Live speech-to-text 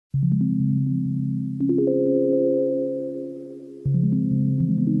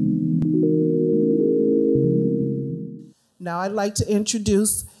Now I'd like to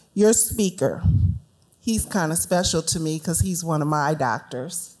introduce your speaker. He's kind of special to me because he's one of my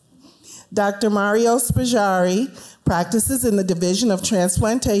doctors. Dr. Mario Spaggiari practices in the Division of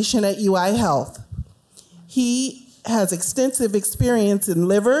Transplantation at UI Health. He has extensive experience in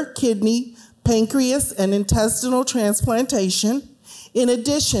liver, kidney, pancreas, and intestinal transplantation, in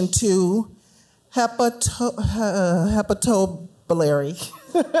addition to hepatobiliary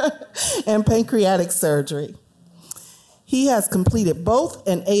and pancreatic surgery. He has completed both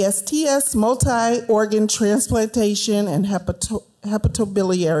an ASTS multi-organ transplantation and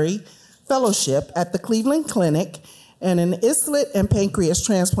hepatobiliary fellowship at the Cleveland Clinic and an islet and pancreas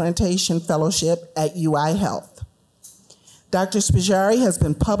transplantation fellowship at UI Health. Dr. Spaggiari has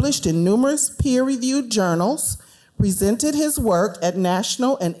been published in numerous peer-reviewed journals, presented his work at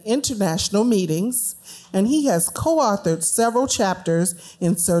national and international meetings, and he has co-authored several chapters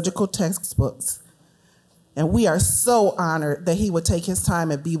in surgical textbooks. And we are so honored that he would take his time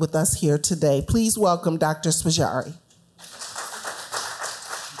and be with us here today. Please welcome Dr. Spaggiari.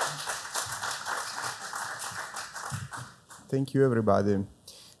 Thank you, everybody.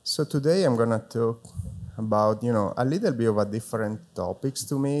 So today I'm gonna talk about, a little bit of a different topics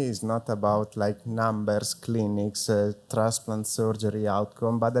to me. It's not about like numbers, clinics, transplant surgery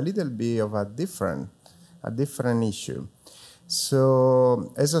outcome, but a little bit of a different issue.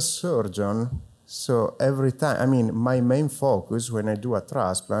 So as a surgeon, so every time, my main focus when I do a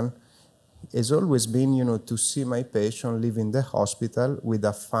transplant has always been, to see my patient live in the hospital with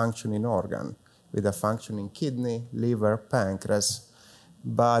a functioning organ, with a functioning kidney, liver, pancreas.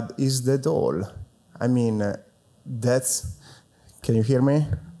 But is that all? Can you hear me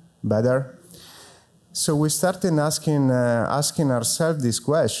better? So we started asking ourselves this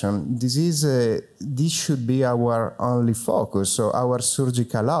question. This should be our only focus, so our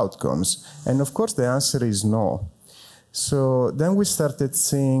surgical outcomes. And of course the answer is no. So then we started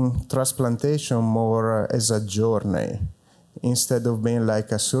seeing transplantation more as a journey instead of being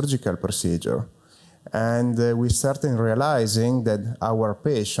like a surgical procedure. And we started realizing that our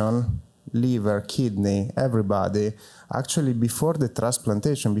patient, liver, kidney, everybody, actually before the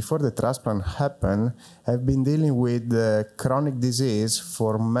transplant happened, have been dealing with chronic disease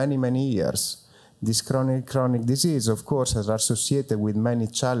for many, many years. This chronic disease, of course, is associated with many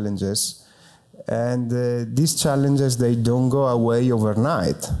challenges. And these challenges, they don't go away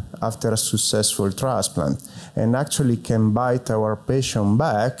overnight after a successful transplant, and actually can bite our patient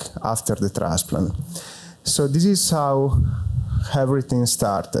back after the transplant. So this is how everything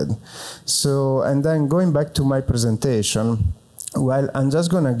started. So, and then going back to my presentation, well, I'm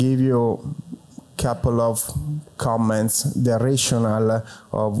just going to give you a couple of comments, the rationale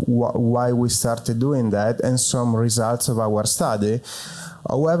of why we started doing that, and some results of our study.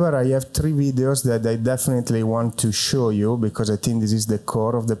 However, I have 3 videos that I definitely want to show you because I think this is the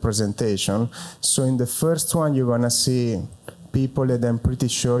core of the presentation. So in the first one, you're going to see people that I'm pretty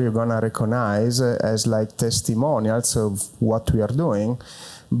sure you're going to recognize as like testimonials of what we are doing.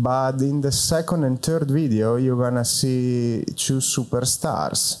 But in the second and third video, you're going to see 2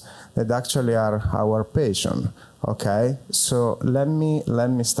 superstars that actually are our patient. Okay, so let me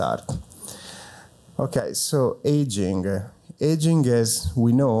start. Okay, so aging. Aging, as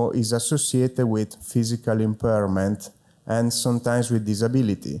we know, is associated with physical impairment and sometimes with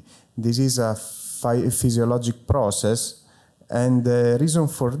disability. This is a physiologic process, and the reason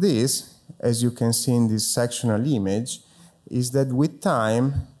for this, as you can see in this sectional image, is that with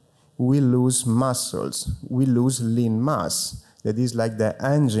time, we lose muscles, we lose lean mass. That is like the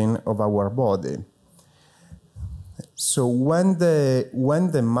engine of our body. So when the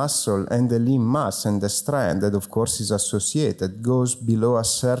muscle and the lean mass and the strength, that of course is associated, goes below a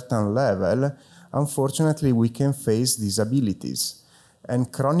certain level, unfortunately we can face disabilities.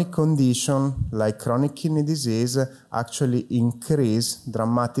 And chronic conditions like chronic kidney disease actually increase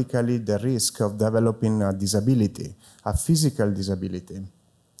dramatically the risk of developing a disability, a physical disability.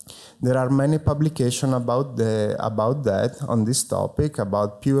 There are many publications about that on this topic,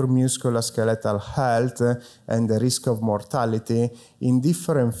 about pure musculoskeletal health and the risk of mortality in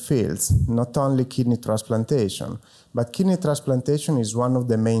different fields, not only kidney transplantation. But kidney transplantation is one of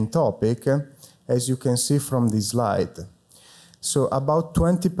the main topics, as you can see from this slide. So about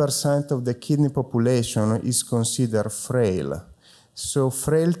 20% of the kidney population is considered frail. So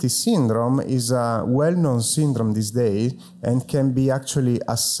frailty syndrome is a well-known syndrome these days and can be actually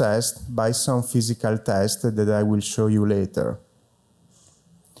assessed by some physical tests that I will show you later.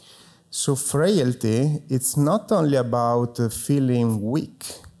 So frailty, it's not only about feeling weak.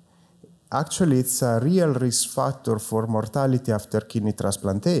 Actually, it's a real risk factor for mortality after kidney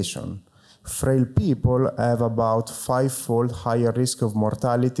transplantation. Frail people have about 5-fold higher risk of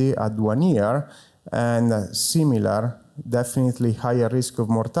mortality at 1 year, and similar, definitely higher risk of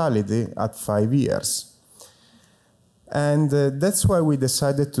mortality at 5 years. And that's why we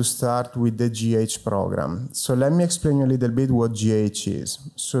decided to start with the GH program. So let me explain a little bit what GH is.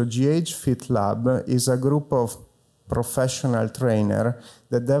 So GH Fit Lab is a group of professional trainers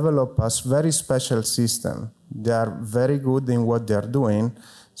that develop a very special system. They are very good in what they're doing,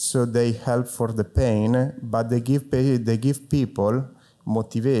 so they help for the pain, but they give people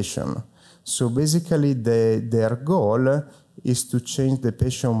motivation. So basically their goal is to change the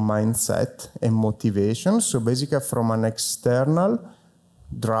patient mindset and motivation. So basically from an external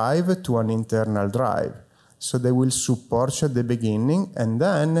drive to an internal drive. So they will support you at the beginning, and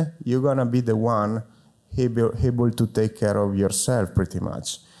then you're gonna be the one able to take care of yourself pretty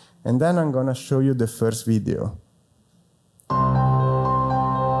much. And then I'm gonna show you the first video.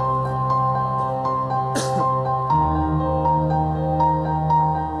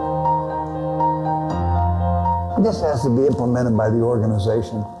 This has to be implemented by the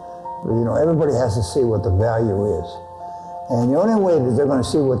organization. You know, everybody has to see what the value is. And the only way that they're going to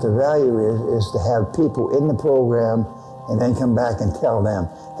see what the value is to have people in the program and then come back and tell them,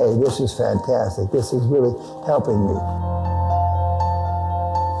 hey, this is fantastic. This is really helping me.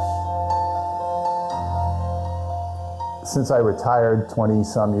 Since I retired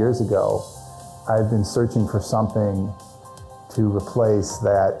 20-some years ago, I've been searching for something to replace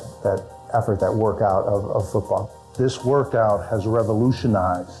that effort, that workout of football. This workout has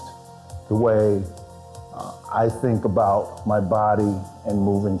revolutionized the way I think about my body and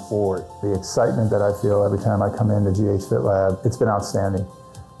moving forward. The excitement that I feel every time I come into GH Fit Lab, it's been outstanding,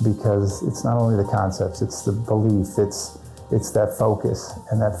 because it's not only the concepts, it's the belief, it's that focus,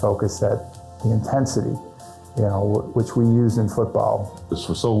 and that focus, that the intensity, you know, which we use in football.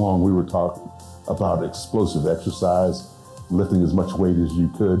 For so long we were talking about explosive exercise, lifting as much weight as you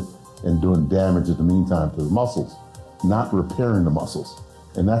could, and doing damage in the meantime to the muscles, not repairing the muscles.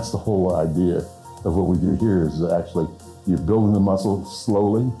 And that's the whole idea of what we do here, is actually you're building the muscle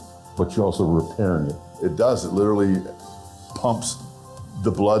slowly, but you're also repairing it. It does, it literally pumps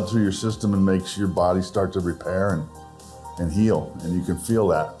the blood through your system and makes your body start to repair and heal, and you can feel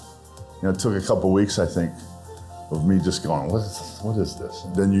that. You know, it took a couple of weeks, I think, of me just going, what is this?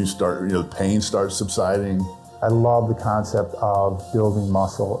 Then you start, the pain starts subsiding. I love the concept of building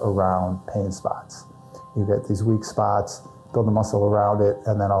muscle around pain spots. You get these weak spots, build the muscle around it,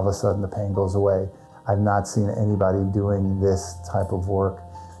 and then all of a sudden the pain goes away. I've not seen anybody doing this type of work.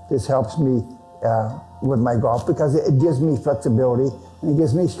 This helps me with my golf because it gives me flexibility and it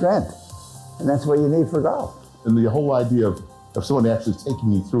gives me strength. And that's what you need for golf. And the whole idea of someone actually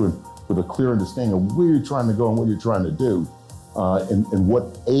taking you through it with a clear understanding of where you're trying to go and what you're trying to do, and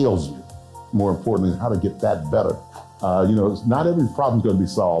what ails you, more importantly, how to get that better. Not every problem's going to be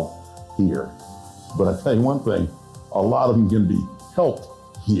solved here. But I tell you one thing, a lot of them can be helped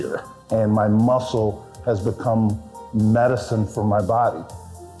here. And my muscle has become medicine for my body.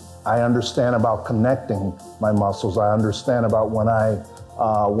 I understand about connecting my muscles. I understand about when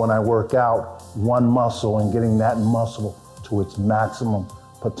I work out one muscle and getting that muscle to its maximum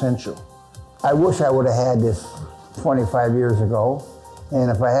potential. I wish I would have had this 25 years ago.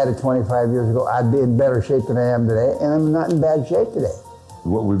 And if I had it 25 years ago, I'd be in better shape than I am today, and I'm not in bad shape today.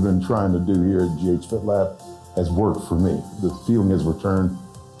 What we've been trying to do here at GH Fit Lab has worked for me. The feeling has returned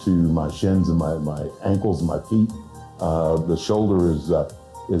to my shins and my ankles and my feet. The shoulder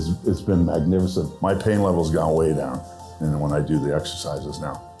it's been magnificent. My pain level's gone way down when I do the exercises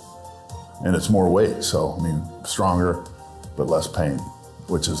now. And it's more weight, so I mean, stronger, but less pain,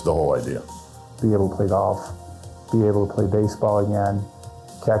 which is the whole idea. Be able to play golf, be able to play baseball again,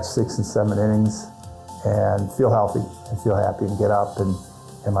 catch 6 and 7 innings, and feel healthy and feel happy and get up and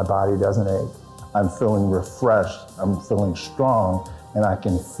my body doesn't ache. I'm feeling refreshed, I'm feeling strong, and I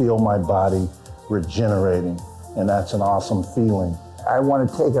can feel my body regenerating, and that's an awesome feeling. I want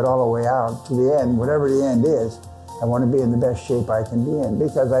to take it all the way out to the end, whatever the end is. I want to be in the best shape I can be in,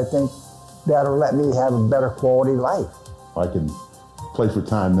 because I think that'll let me have a better quality life. I can play for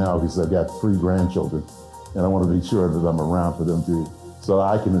time now because I've got 3 grandchildren, and I want to be sure that I'm around for them too, so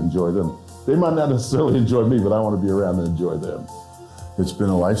I can enjoy them. They might not necessarily enjoy me, but I want to be around and enjoy them. It's been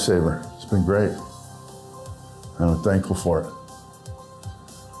a lifesaver. It's been great. I'm thankful for it.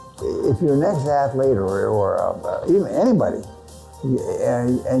 If you're an ex-athlete or even anybody,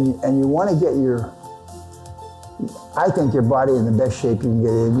 and you want to get I think your body in the best shape you can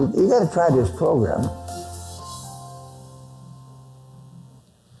get in, you got to try this program.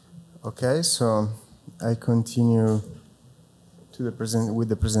 Okay, so I continue with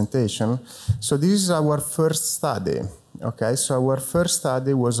the presentation. So this is our first study. Okay, so our first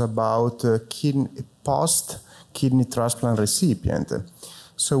study was about post-kidney transplant recipient.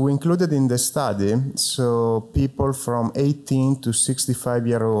 So we included in the study, so people from 18 to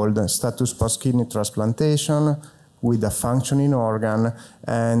 65-year-old, status post-kidney transplantation, with a functioning organ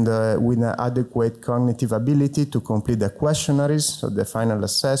and with an adequate cognitive ability to complete the questionnaires, so the final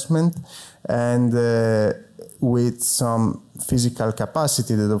assessment, and with some physical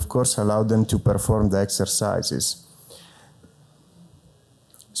capacity that of course allowed them to perform the exercises.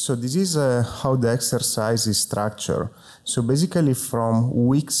 So this is how the exercise is structured. So basically from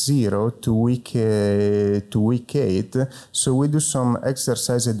week 0 to week 8, so we do some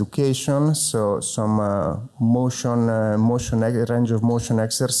exercise education, so some range of motion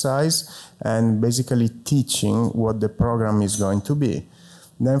exercise, and basically teaching what the program is going to be.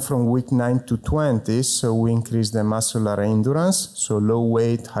 Then from week 9 to 20, so we increase the muscular endurance, so low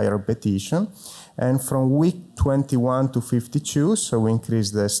weight, high repetition. And from week 21 to 52, so we increase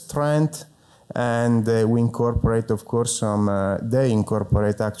the strength, and we incorporate, of course, they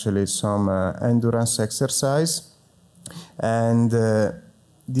incorporate actually some endurance exercise. And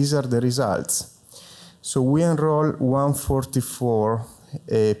these are the results. So we enroll 144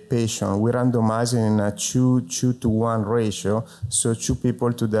 patient. We randomize in a 2:1 ratio, so 2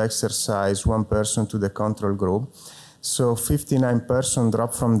 people to the exercise, 1 person to the control group. So 59 persons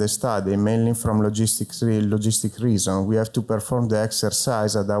dropped from the study, mainly from logistic reason. We have to perform the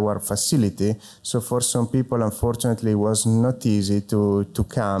exercise at our facility. So for some people, unfortunately, it was not easy to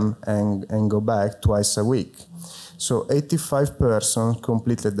come and go back twice a week. So 85 persons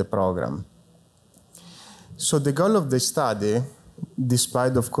completed the program. So the goal of the study,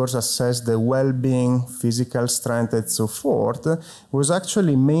 despite of course assess the well-being, physical strength and so forth, was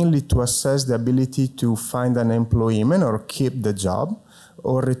actually mainly to assess the ability to find an employment or keep the job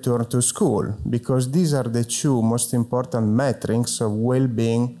or return to school, because these are the 2 most important metrics of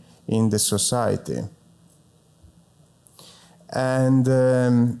well-being in the society. And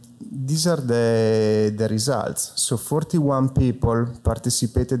these are the results. So 41 people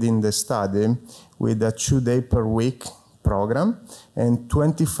participated in the study with a 2-day per week program, and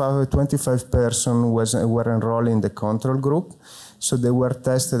 25 persons were enrolled in the control group. So they were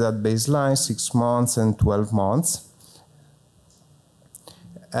tested at baseline, 6 months and 12 months.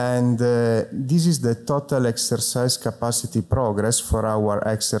 And this is the total exercise capacity progress for our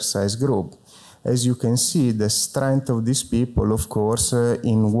exercise group. As you can see, the strength of these people, of course,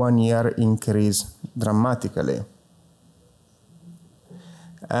 in 1 year increased dramatically.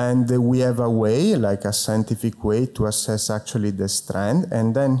 And we have a way, like a scientific way, to assess actually the strength.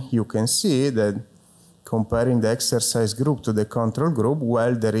 And then you can see that comparing the exercise group to the control group,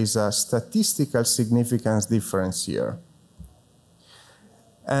 well, there is a statistical significance difference here.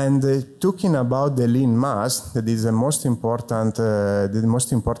 And talking about the lean mass, that is the most important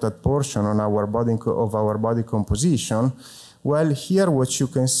portion on our body, of our body composition. Well, here what you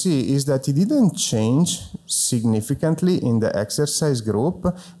can see is that it didn't change significantly in the exercise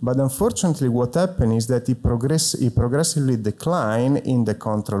group, but unfortunately what happened is that it progressively declined in the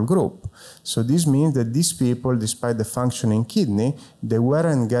control group. So this means that these people, despite the functioning kidney, they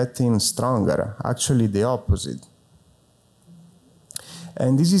weren't getting stronger, actually the opposite.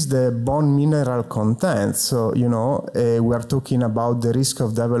 And this is the bone mineral content. So, we are talking about the risk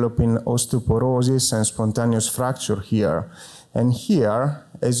of developing osteoporosis and spontaneous fracture here. And here,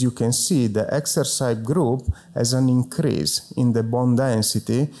 as you can see, the exercise group has an increase in the bone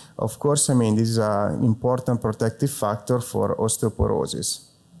density. Of course, this is an important protective factor for osteoporosis.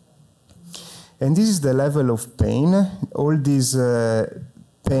 And this is the level of pain. All these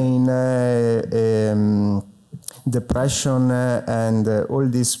pain, depression, and all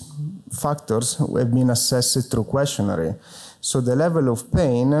these factors have been assessed through questionnaire. So the level of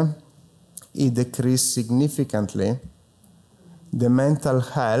pain, it decreased significantly. The mental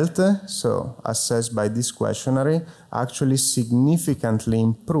health, so assessed by this questionnaire, actually significantly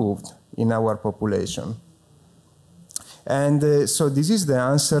improved in our population. And so this is the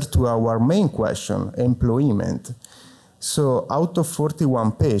answer to our main question, employment. So out of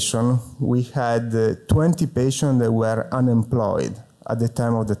 41 patients, we had 20 patients that were unemployed at the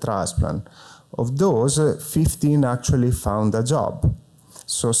time of the transplant. Of those, 15 actually found a job,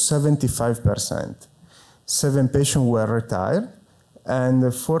 so 75%. 7 patients were retired,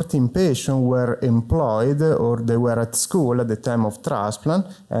 and 14 patients were employed or they were at school at the time of transplant,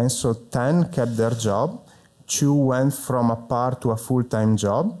 and so 10 kept their job, 2 went from a part to a full-time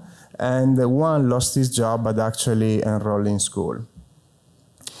job, and 1 lost his job but actually enrolled in school.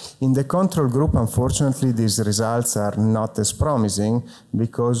 In the control group, unfortunately, these results are not as promising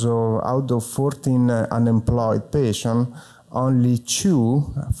because out of 14 unemployed patients, only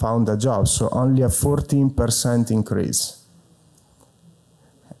 2 found a job, so only a 14% increase.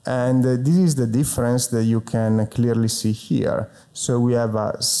 And this is the difference that you can clearly see here. So we have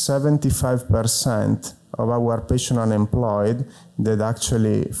a 75% of our patients unemployed that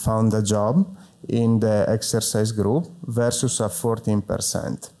actually found a job in the exercise group versus a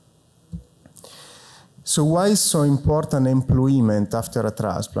 14%. So why is so important employment after a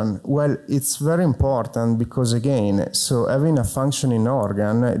transplant? Well, it's very important because, again, so having a functioning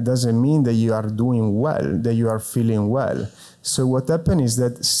organ doesn't mean that you are doing well, that you are feeling well. So what happens is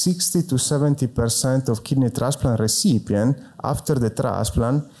that 60 to 70% of kidney transplant recipients after the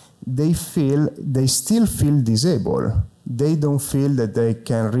transplant, they still feel disabled. They don't feel that they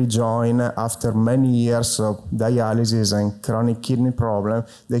can rejoin after many years of dialysis and chronic kidney problem,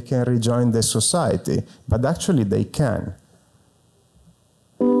 they can rejoin the society, but actually they can.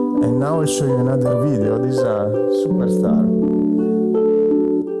 And now I'll show you another video. This is a superstar.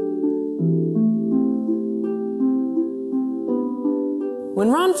 When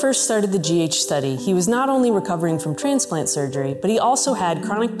Ron first started the GH study, he was not only recovering from transplant surgery, but he also had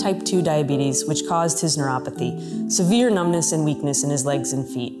chronic type 2 diabetes, which caused his neuropathy, severe numbness and weakness in his legs and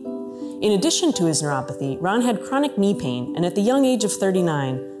feet. In addition to his neuropathy, Ron had chronic knee pain and at the young age of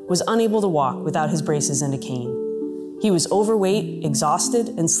 39 was unable to walk without his braces and a cane. He was overweight, exhausted,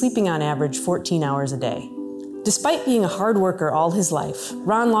 and sleeping on average 14 hours a day. Despite being a hard worker all his life,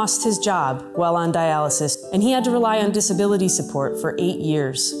 Ron lost his job while on dialysis, and he had to rely on disability support for 8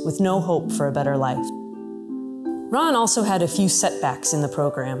 years with no hope for a better life. Ron also had a few setbacks in the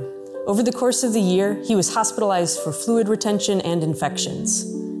program. Over the course of the year, he was hospitalized for fluid retention and infections.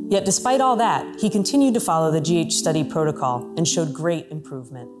 Yet despite all that, he continued to follow the GH study protocol and showed great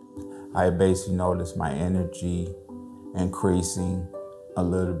improvement. I basically noticed my energy increasing a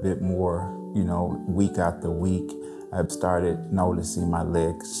little bit more, week after week. I've started noticing my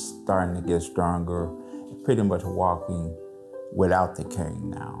legs starting to get stronger, pretty much walking without the cane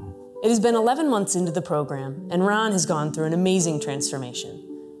now. It has been 11 months into the program, and Ron has gone through an amazing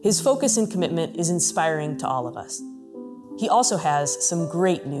transformation. His focus and commitment is inspiring to all of us. He also has some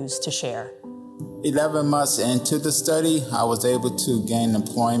great news to share. 11 months into the study, I was able to gain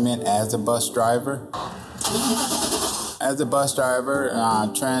employment as a bus driver. As a bus driver,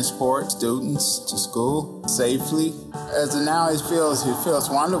 transport students to school safely. As of now, it feels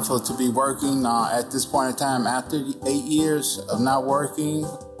wonderful to be working at this point in time. After 8 years of not working,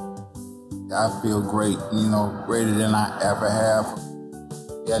 I feel great, greater than I ever have.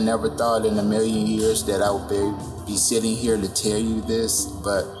 I never thought in a million years that I would be sitting here to tell you this,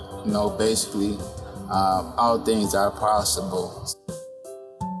 but basically, all things are possible.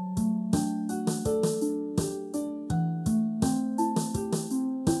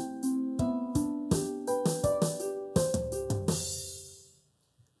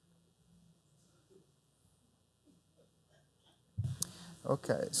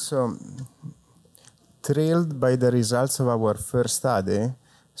 Okay, so thrilled by the results of our first study,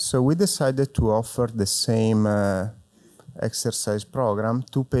 so we decided to offer the same exercise program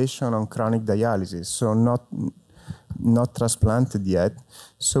to patients on chronic dialysis, so not transplanted yet.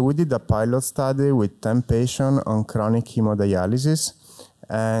 So we did a pilot study with 10 patients on chronic hemodialysis,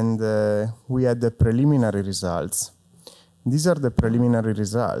 and we had the preliminary results. These are the preliminary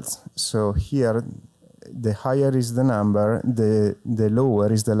results. So here, the higher is the number, the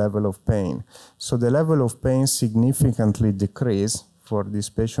lower is the level of pain. So the level of pain significantly decreased for this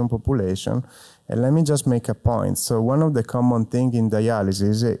patient population. And let me just make a point. So one of the common things in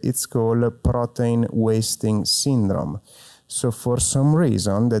dialysis, it's called protein wasting syndrome. So for some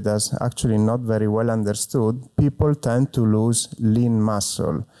reason that is actually not very well understood, people tend to lose lean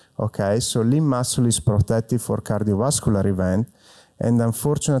muscle. Okay, so lean muscle is protective for cardiovascular event. And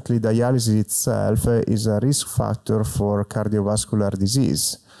unfortunately, dialysis itself is a risk factor for cardiovascular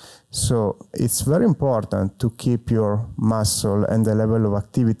disease. So it's very important to keep your muscle and the level of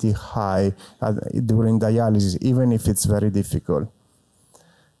activity high during dialysis, even if it's very difficult.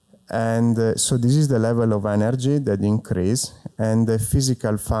 And so this is the level of energy that increased and the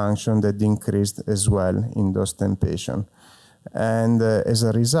physical function that increased as well in those 10 patients. And as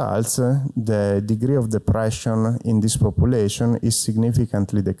a result, the degree of depression in this population is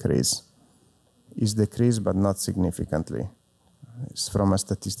significantly decreased. It's decreased, but not significantly. It's from a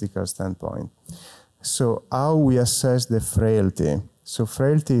statistical standpoint. So how we assess the frailty? So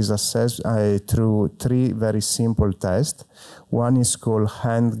frailty is assessed through 3 very simple tests. One is called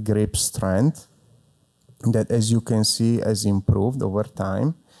hand grip strength, that as you can see has improved over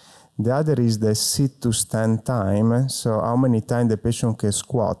time. The other is the sit to stand time, so how many times the patient can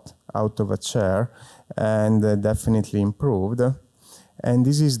squat out of a chair, and definitely improved. And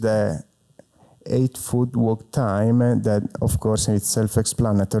this is the 8-foot walk time that, of course, it's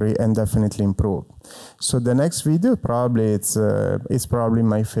self-explanatory and definitely improved. So the next video probably it's probably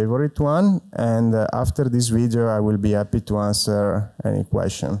my favorite one, and after this video I will be happy to answer any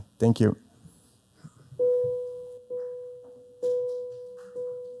question. Thank you.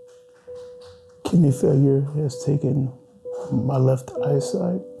 Kidney failure has taken my left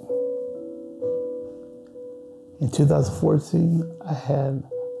eyesight. In 2014, I had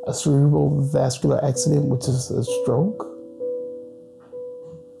a cerebral vascular accident, which is a stroke.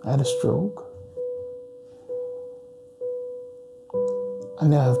 I had a stroke. I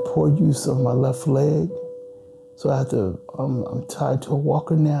now have poor use of my left leg, so I have to, I'm tied to a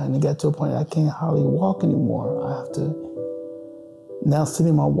walker now, and it got to a point I can't hardly walk anymore. I have to now sit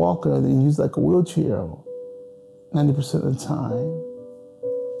in my walker and use like a wheelchair 90% of the time.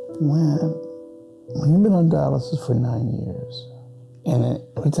 When you've been on dialysis for 9 years, and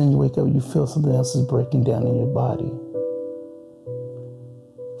every time you wake up, you feel something else is breaking down in your body.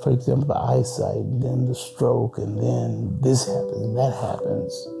 For example, the eyesight, then the stroke, and then this happens and that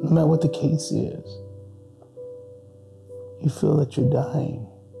happens. No matter what the case is, you feel that you're dying,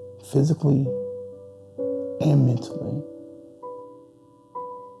 physically and mentally.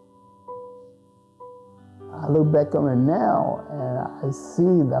 I look back on it now and I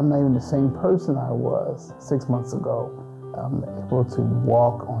see that I'm not even the same person I was 6 months ago. I'm able to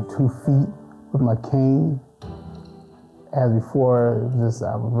walk on 2 feet with my cane. As before, I was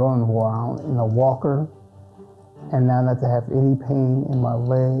running around in a walker, and now not to have any pain in my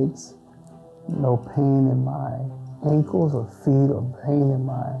legs, no pain in my ankles or feet, or pain in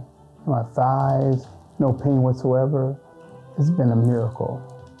my thighs, no pain whatsoever. It's been a miracle.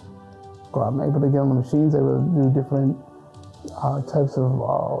 I'm able to get on the machines, able to do different types of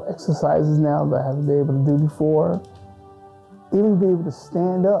exercises now that I haven't been able to do before. Even be able to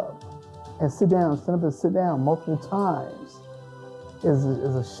stand up and sit down, stand up and sit down multiple times is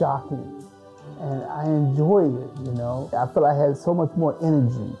a shocking. And I enjoyed it, you know. I felt I had so much more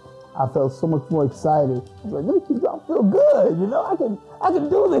energy. I felt so much more excited. I was like, let me keep going, I feel good, you know. I can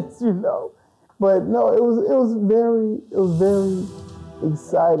do this, you know. But no, it was very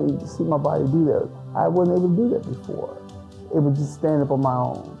exciting to see my body do that. I wasn't able to do that before. It would just stand up on my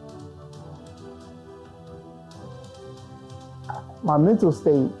own. My mental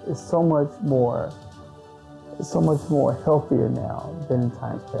state is so much more healthier now than in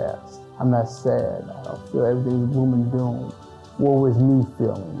times past. I'm not sad. I don't feel everything's gloom and doom. Woe is me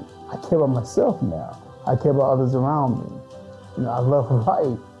feeling. I care about myself now. I care about others around me. You know, I love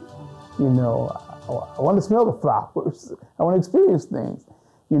life. You know, I want to smell the flowers. I want to experience things.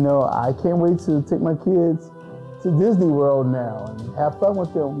 You know, I can't wait to take my kids to Disney World now and have fun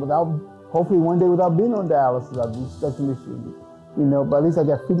with them hopefully one day without being on dialysis. I'll be stuck in machine. You know, but at least I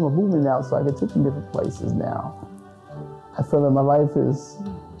got freedom of movement now, so I can take them different places now. I feel that my life is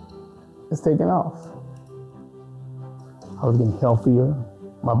taking off. I was getting healthier.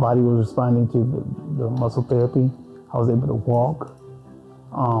 My body was responding to the muscle therapy. I was able to walk.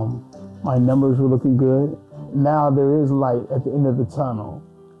 My numbers were looking good. Now there is light at the end of the tunnel.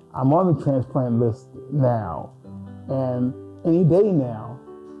 I'm on the transplant list now, and any day now.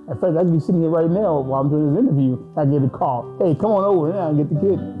 In fact, I could be sitting here right now while I'm doing this interview. I get a call. Hey, come on over now and get the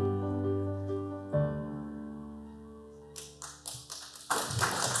kidney.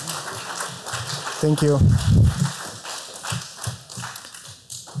 Thank you.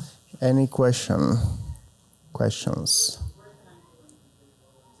 Any questions?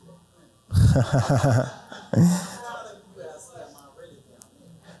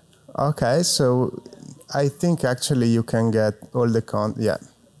 Okay, so I think actually you can get all the yeah,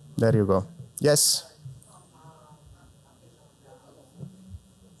 there you go. Yes.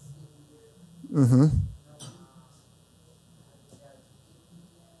 Mm-hmm.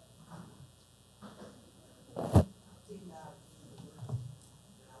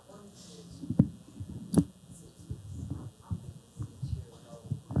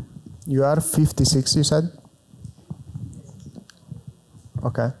 You are 56, you said?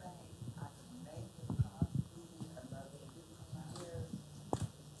 Okay.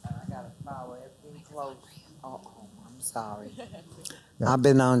 Sorry. Yeah. I've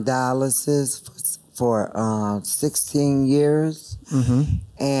been on dialysis for 16 years. Mm-hmm.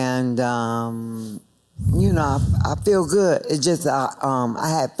 And, you know, I feel good. It's just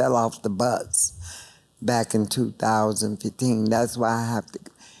I had fell off the bus back in 2015. That's why I have to.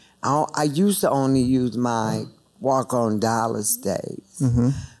 I used to only use my walk-on dialysis days. Mm-hmm.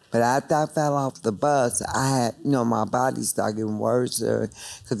 But after I fell off the bus, I had, my body started getting worse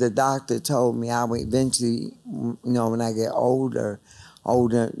because the doctor told me I would eventually, when I get older,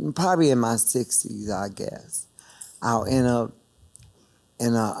 probably in my 60s, I guess, I'll end up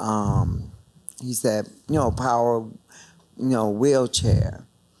in a, he said, power, wheelchair.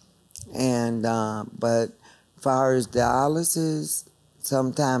 And, but as far as dialysis,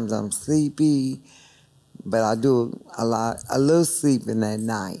 sometimes I'm sleepy, but I do a little sleeping at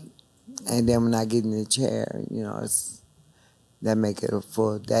night. And then when I get in the chair, that make it a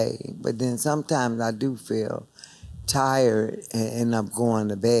full day. But then sometimes I do feel tired and end up going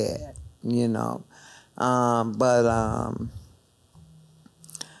to bed,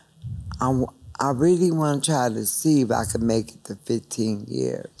 I really want to try to see if I can make it to 15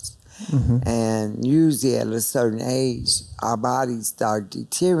 years. Mm-hmm. And usually at a certain age, our bodies start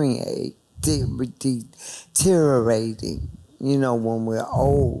deteriorating, when we're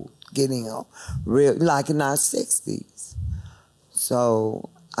old, getting real, like in our 60s. So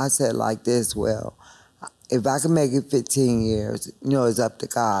I said like this, well, if I can make it 15 years, it's up to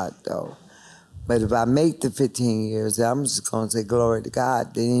God, though. But if I make the 15 years, I'm just going to say glory to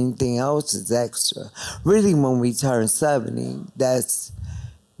God. Then anything else is extra. Really, when we turn 70, that's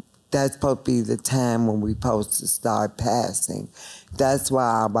supposed to be the time when we're supposed to start passing. That's why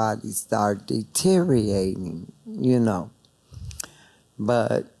our bodies start deteriorating,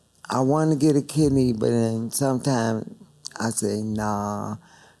 But I want to get a kidney, but then sometimes I say, nah.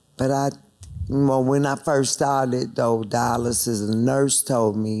 But when I first started, though, dialysis, the nurse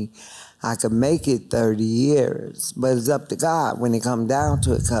told me I could make it 30 years, but it's up to God when it comes down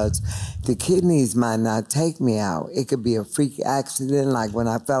to it, because the kidneys might not take me out. It could be a freak accident, like when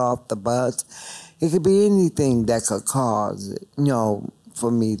I fell off the bus. It could be anything that could cause it, for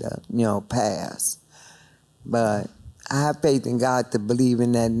me to, pass. But I have faith in God to believe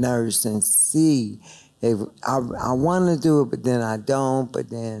in that nurse and see if I want to do it, but then I don't. But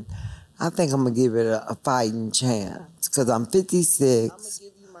then I think I'm going to give it a fighting chance, because I'm 56.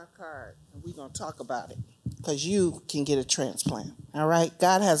 Card, and we're going to talk about it, because you can get a transplant. All right?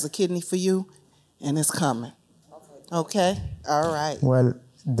 God has a kidney for you, and it's coming. Okay? All right. Well,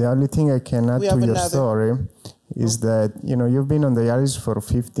 the only thing I can add to your story is that, you've been on dialysis for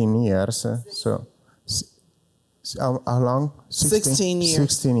 15 years. So how long? 16 years.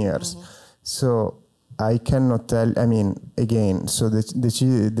 16 years. Mm-hmm. So I cannot tell, again, so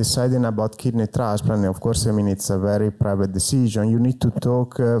deciding about kidney transplant, of course, it's a very private decision. You need to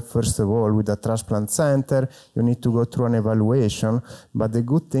talk, first of all, with a transplant center. You need to go through an evaluation. But the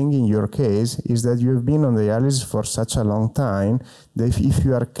good thing in your case is that you have been on dialysis for such a long time that if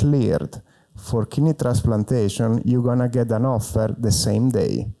you are cleared for kidney transplantation, you're going to get an offer the same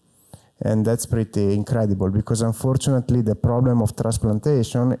day. And that's pretty incredible, because unfortunately the problem of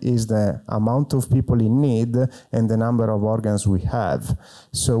transplantation is the amount of people in need and the number of organs we have.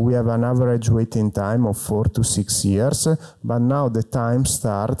 So we have an average waiting time of 4 to 6 years, but now the time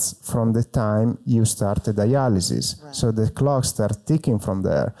starts from the time you start the dialysis. Right. So the clock starts ticking from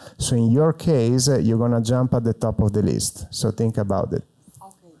there. So in your case, you're going to jump at the top of the list. So think about it.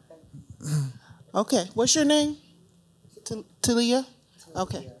 Okay, thank you. Okay, what's your name? Talia?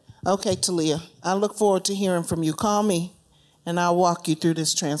 Okay. Okay, Talia, I look forward to hearing from you. Call me, and I'll walk you through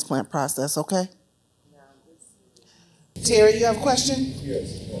this transplant process, okay? Terry, you have a question?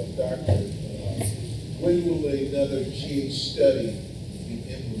 Yes, Doctor. When will another GH study be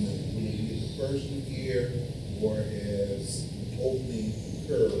implemented? Will it be the first year, or as an opening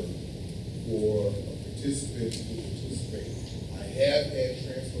curve for participants to participate? I have had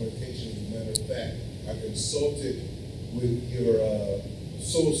transplantation, as a matter of fact. I consulted with your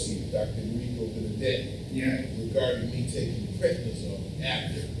associate, Dr. Enrico Benedetti, regarding me taking prednisone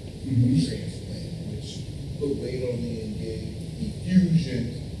after transplant, which put weight on me and gave effusion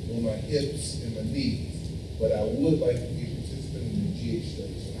on my hips and my knees. But I would like to be a participant in the GH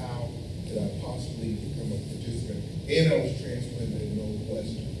study. So how could I possibly become a participant? And I was transplanted in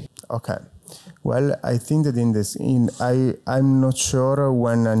Northwestern. Okay. Well, I think that I'm not sure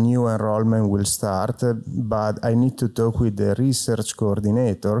when a new enrollment will start, but I need to talk with the research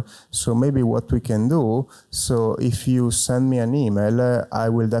coordinator. So maybe what we can do, so if you send me an email, I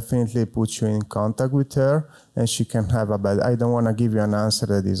will definitely put you in contact with her, and she can have I don't want to give you an answer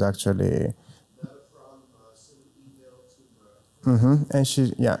that is actually... And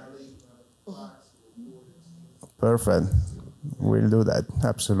she, Perfect. We'll do that.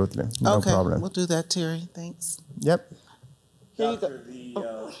 Absolutely. No problem. We'll do that, Terry. Thanks. Yep. Doctor, the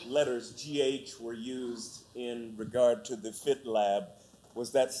letters GH were used in regard to the FIT lab.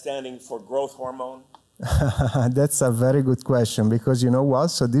 Was that standing for growth hormone? That's a very good question, because you know what?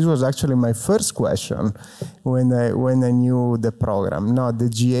 So this was actually my first question when I knew the program. No, the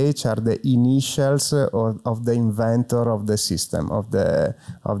GH are the initials of the inventor of the system, of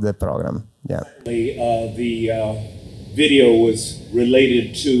the program. Yeah. The video was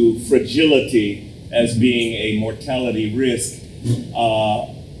related to fragility as being a mortality risk,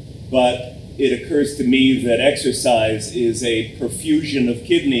 but it occurs to me that exercise is a perfusion of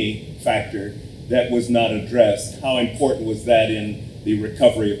kidney factor that was not addressed. How important was that in the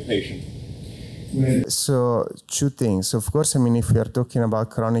recovery of patients? So two things. Of course, I mean, if we are talking about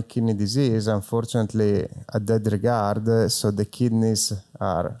chronic kidney disease, unfortunately, at that regard, so the kidneys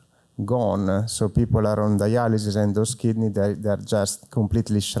are gone. So people are on dialysis, and those kidneys, they're just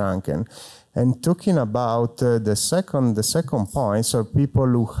completely shrunken. And talking about the second point, so people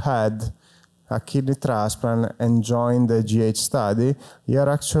who had a kidney transplant and join the GH study, you're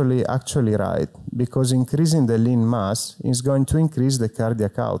actually right, because increasing the lean mass is going to increase the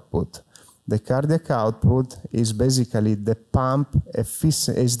cardiac output. The cardiac output is basically the pump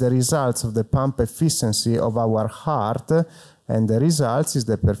efficiency, is the results of the pump efficiency of our heart, and the results is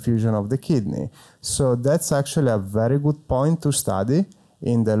the perfusion of the kidney. So that's actually a very good point to study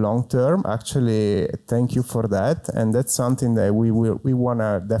in the long term. Actually, thank you for that, and that's something that we want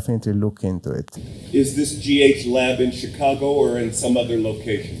to definitely look into it. Is this GH lab in Chicago or in some other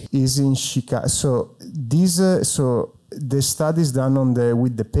location? Is in Chicago. So the studies done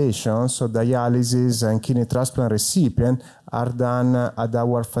with the patients, so dialysis and kidney transplant recipient, are done at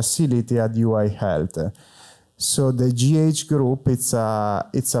our facility at UI Health. So the GH group, it's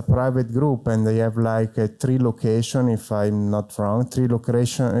a private group, and they have like 3 locations, if I'm not wrong. 3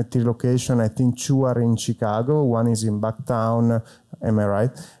 location. I think 2 are in Chicago, 1 is in Bucktown, am I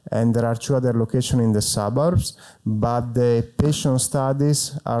right? And there are 2 other locations in the suburbs, but the patient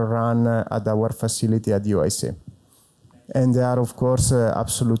studies are run at our facility at UIC. And they are, of course,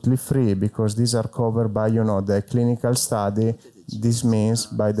 absolutely free, because these are covered by, the clinical study. This means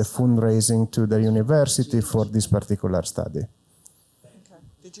by the fundraising to the university for this particular study. Okay.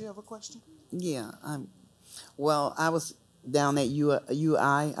 Did you have a question? Yeah. Well, I was down at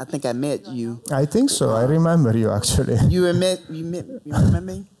UI. I think I met you. I think so. I remember you, actually. You remember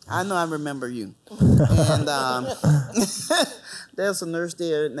me? I know I remember you. And there's a nurse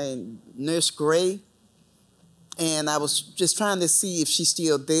there named Nurse Gray. And I was just trying to see if she's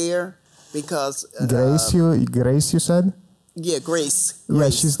still there, because... Grace, you said? Yeah, Grace. Yeah,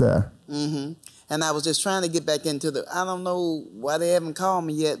 she's there. Mm-hmm. And I was just trying to get back into I don't know why they haven't called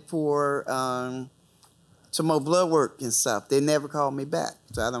me yet for some more blood work and stuff. They never called me back,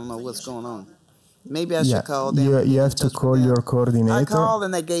 so I don't know what's going on. Maybe I should call them. You have to call your coordinator. I called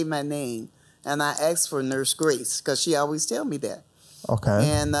and they gave my name, and I asked for Nurse Grace, because she always tell me that.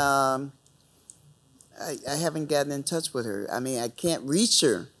 Okay. And I haven't gotten in touch with her. I mean, I can't reach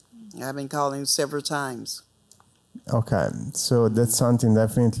her. I've been calling several times. Okay, so that's something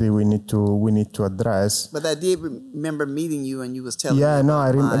definitely we need to address. But I did remember meeting you, and you was telling me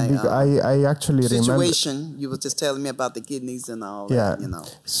I actually situation. Remember. You was just telling me about the kidneys and all yeah.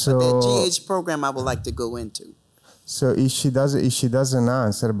 that, So but that GH program I would like to go into. So if she doesn't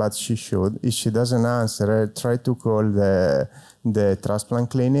answer, but she should. If she doesn't answer, try to call the transplant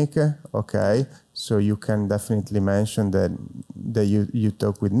clinic. Okay, so you can definitely mention that you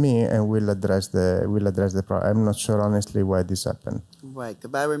talk with me, and we'll address the problem. I'm not sure honestly why this happened. Right,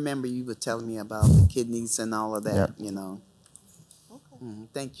 because I remember you were telling me about the kidneys and all of that. Yeah. Okay.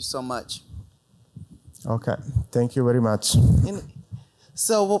 Thank you so much. Okay, thank you very much.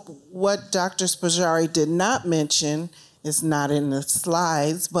 So what Dr. Spaggiari did not mention, is not in the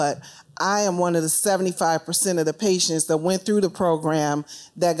slides, but I am one of the 75% of the patients that went through the program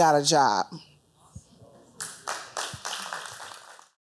that got a job.